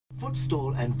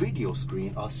footstool and video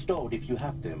screen are stowed if you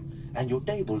have them, and your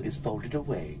table is folded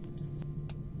away.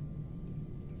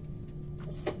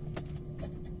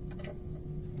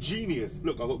 Genius!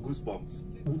 Look, I've got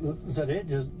goosebumps. Is that it?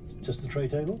 Just the tray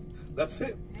table? That's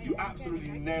it. You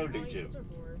absolutely nailed it, Jim.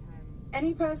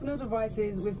 Any personal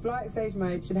devices with flight safe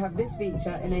mode should have this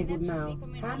feature enabled now.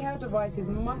 Handheld devices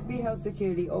must be held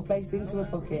securely or placed into a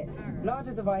pocket.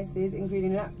 Larger devices,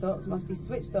 including laptops, must be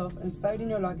switched off and stowed in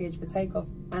your luggage for takeoff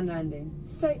and landing.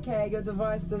 Take care your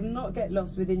device does not get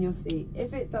lost within your seat.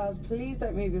 If it does, please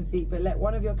don't move your seat, but let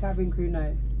one of your cabin crew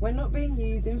know. When not being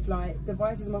used in flight,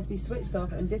 devices must be switched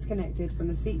off and disconnected from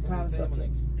the seat power socket.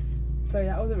 Sorry,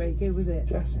 that wasn't very good, was it?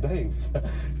 Yes, babes.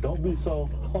 Don't be so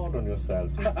hard on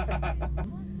yourself.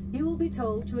 You will be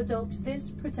told to adopt this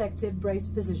protective brace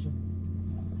position.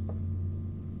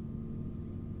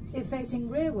 If facing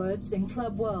rearwards in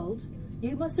Club World,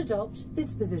 you must adopt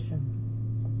this position.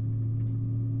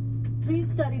 Please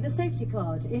study the safety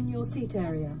card in your seat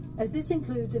area, as this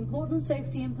includes important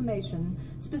safety information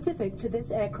specific to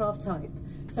this aircraft type,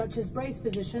 such as brace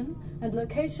position and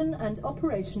location and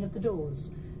operation of the doors.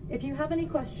 If you have any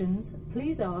questions,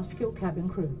 please ask your cabin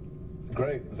crew.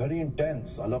 Great, very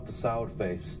intense. I love the sour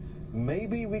face.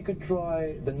 Maybe we could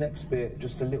try the next bit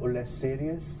just a little less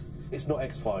serious? It's not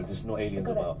X-Files, it's not aliens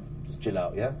about. Just chill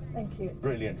out, yeah? Thank you.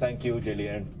 Brilliant, thank you,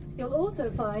 Gillian. You'll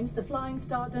also find the Flying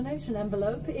Start donation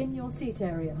envelope in your seat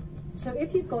area. So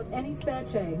if you've got any spare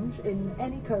change in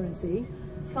any currency,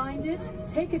 find it,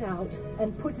 take it out,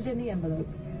 and put it in the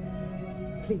envelope.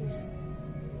 Please.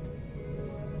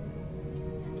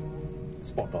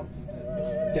 Spot on.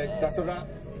 Okay, that's a wrap.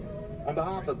 On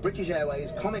behalf of British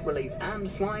Airways, Comic Relief and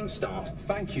Flying Start,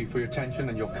 thank you for your attention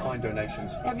and your kind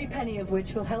donations. Every penny of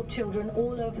which will help children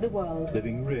all over the world.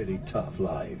 Living really tough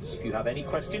lives. If you have any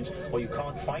questions or you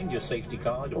can't find your safety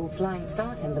card or Flying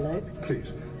Start envelope,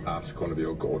 please ask one of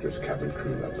your gorgeous cabin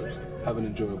crew members. Have an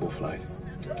enjoyable flight.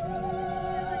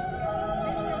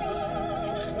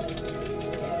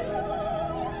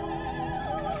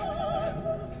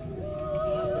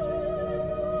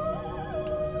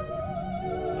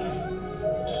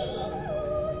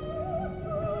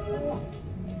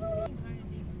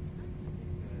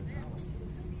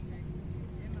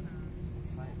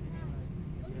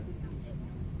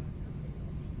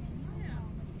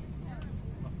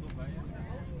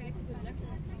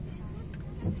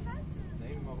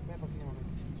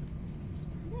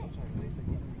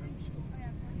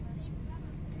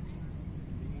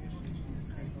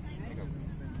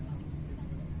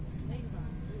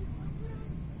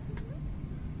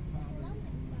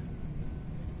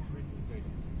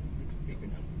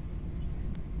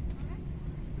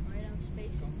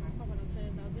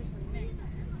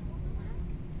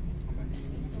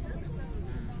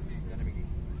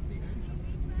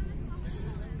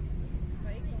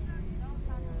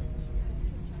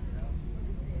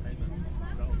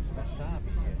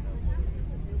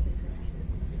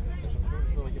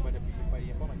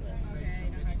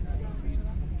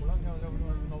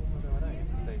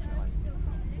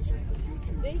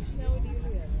 Deze snelheid die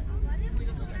jullie hebben.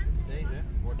 Deze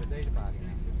wordt bij deze pagina.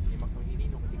 Je mag hem hier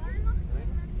niet nog een keer.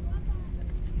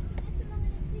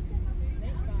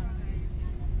 Deze pagina.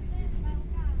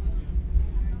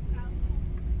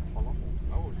 Falafel.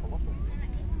 Oh, het is falafel.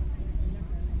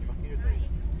 Je mag hier deze.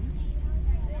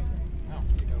 Nou,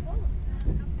 ik ook.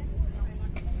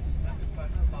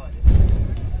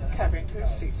 cabin crew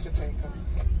seats for takeoff.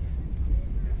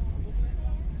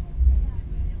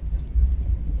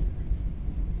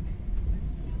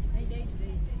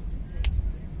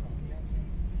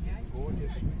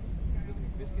 Gorgeous.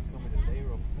 Buttermilk biscuits come with a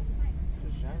layer of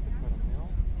gezuiverde karamel,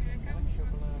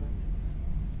 melkchocolade.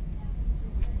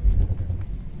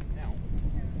 Nou.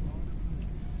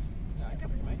 Ja, ik heb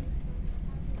het mee.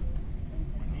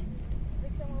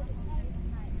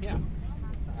 Ja.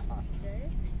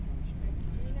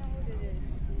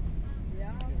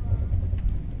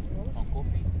 Van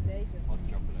koffie. Deze. Hot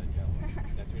chocolate, ja.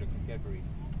 Natuurlijk van Cadbury.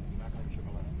 Die maken ook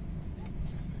chocolade.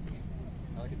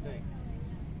 Welke thee?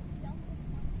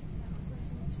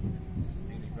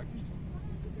 English breakfast.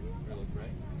 Earl of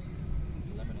Grey.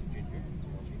 Lemon and ginger.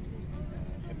 Zoals je doet.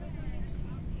 Gemma.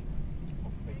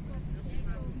 Of peppermint.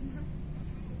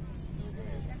 Earl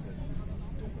Grey is echt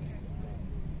donker.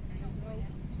 En dat is ook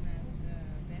iets met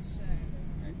bessen.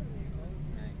 Nee.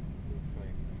 Nee.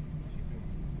 Grey. Citroen.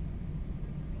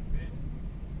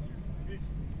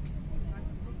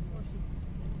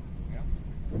 Ja.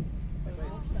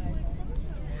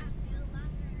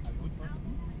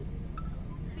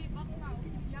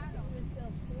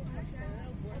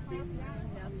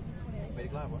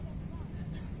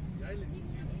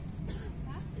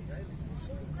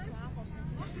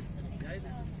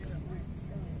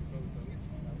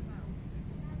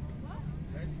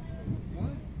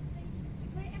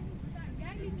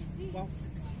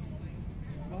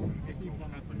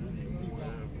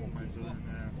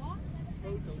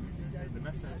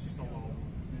 rest is just all.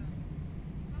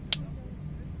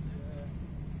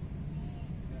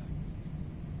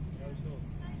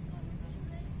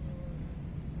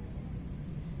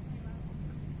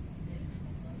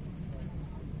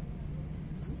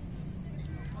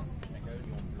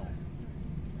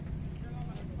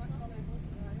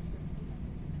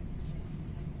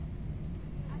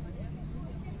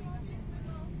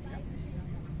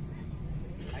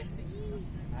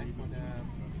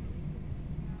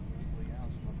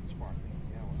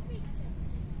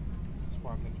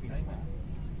 Sparkling pinot.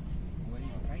 Moet je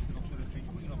even kijken of er geen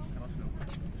koeien op het gras lopen.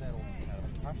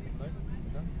 Hartstikke leuk.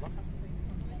 Bedankt. Lachen.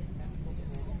 Tot de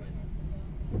volgende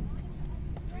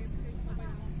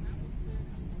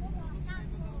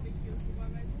keer.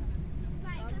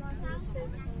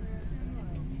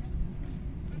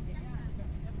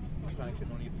 Waarschijnlijk zit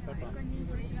nog niet op de startbaan. We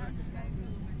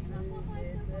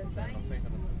zijn nog steeds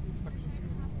aan het taxi.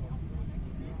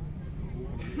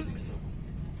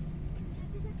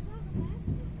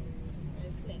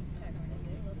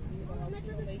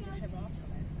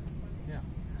 Ja.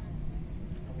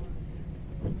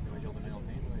 Dan was je al de Nederland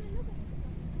heen geweest.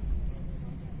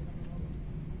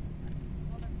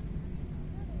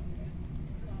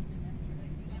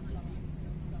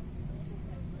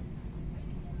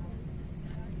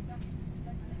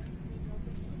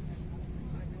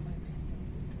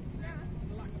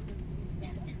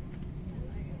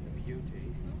 Beauty.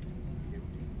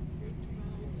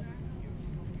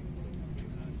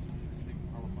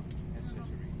 Allemaal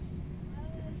accessories.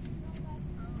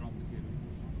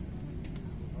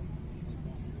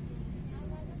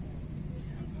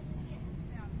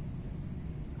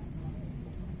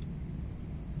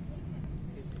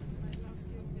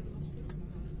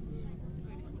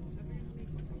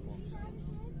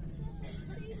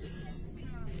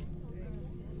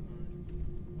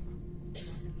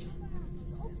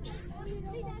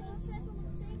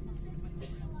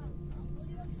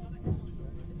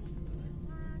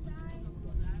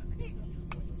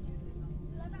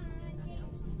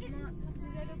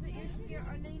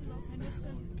 Alleen was en dus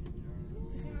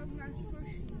ze ging ook naar het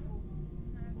first.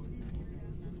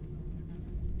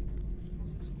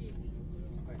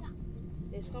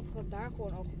 Het is grappig dat daar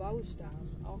gewoon al gebouwen staan.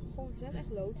 Al gewoon, zijn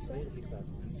echt loodsen.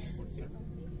 Ja.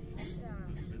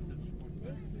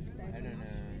 En een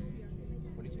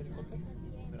politiehelikopter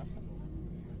erachter.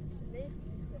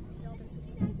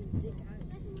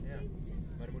 Ja,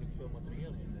 maar er moet ook veel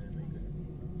materieel in mee kunnen.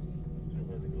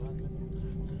 Zoveel dat ik laat ben.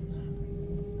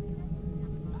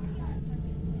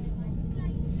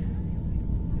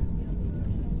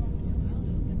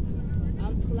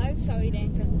 Aan het geluid zou je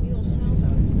denken dat het nu al snel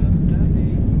zou zijn.